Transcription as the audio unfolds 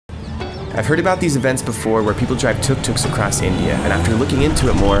I've heard about these events before where people drive tuk-tuks across India, and after looking into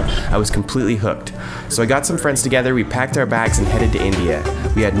it more, I was completely hooked. So I got some friends together, we packed our bags and headed to India.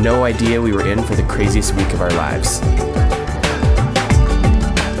 We had no idea we were in for the craziest week of our lives.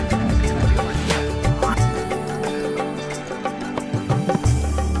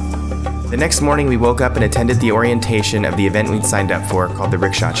 The next morning we woke up and attended the orientation of the event we'd signed up for called the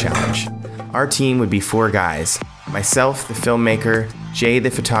Rickshaw Challenge. Our team would be 4 guys. Myself, the filmmaker, Jay,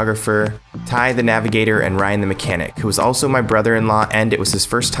 the photographer, Ty, the navigator, and Ryan, the mechanic, who was also my brother-in-law, and it was his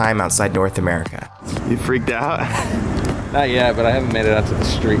first time outside North America. You freaked out? Not yet, but I haven't made it out to the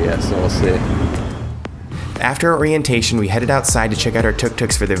street yet, so we'll see. After orientation, we headed outside to check out our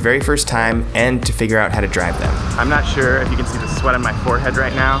tuk-tuks for the very first time and to figure out how to drive them. I'm not sure if you can see the sweat on my forehead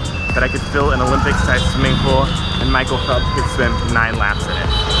right now, but I could fill an Olympic-sized swimming pool, and Michael Phelps could swim 9 laps in it.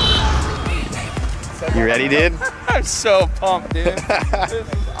 You ready, dude? I'm so pumped, dude. This is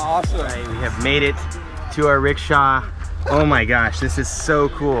awesome. Right, we have made it to our rickshaw. Oh my gosh, this is so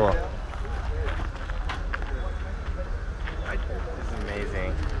cool. This is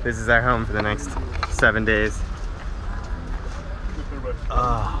amazing. This is our home for the next 7 days.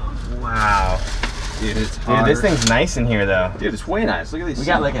 Oh, wow. Dude, it's hard. Dude, this thing's nice in here though. Dude, it's way nice. Look at these. We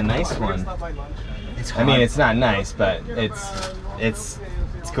got like a nice one. I mean, it's not nice, but it's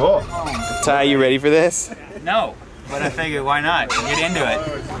cool. Ty, you ready for this? No, but I figured why not? Get into it.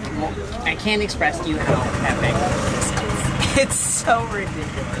 I can't express to you how epic this is. It's so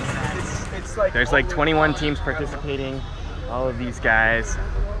ridiculous. It's like there's like 21 teams participating. All of these guys.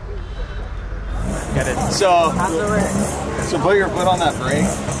 Got it. So put your foot on that brake.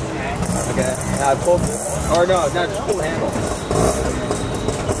 Okay. Now pull. Or no, just pull the handle.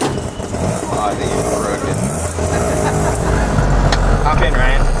 Oh, I think you broke it. Hop in,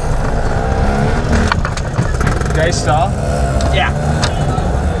 Ryan. Guys, stall? Yeah.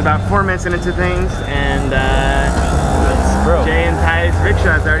 About 4 minutes into things, and Jay and Ty's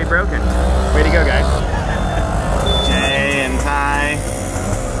rickshaw is already broken. Way to go, guys. Jay and Ty.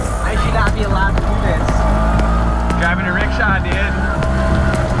 I should not be allowed to do this. Driving a rickshaw, dude.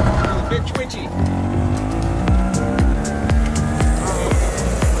 A bit twitchy.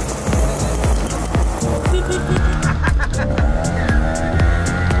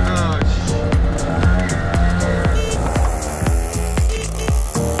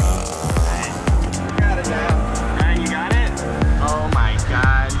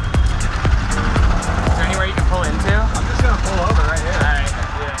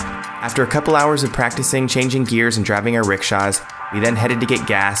 After a couple hours of practicing, changing gears, and driving our rickshaws, we then headed to get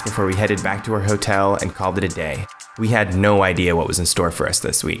gas before we headed back to our hotel and called it a day. We had no idea what was in store for us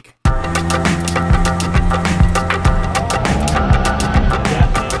this week.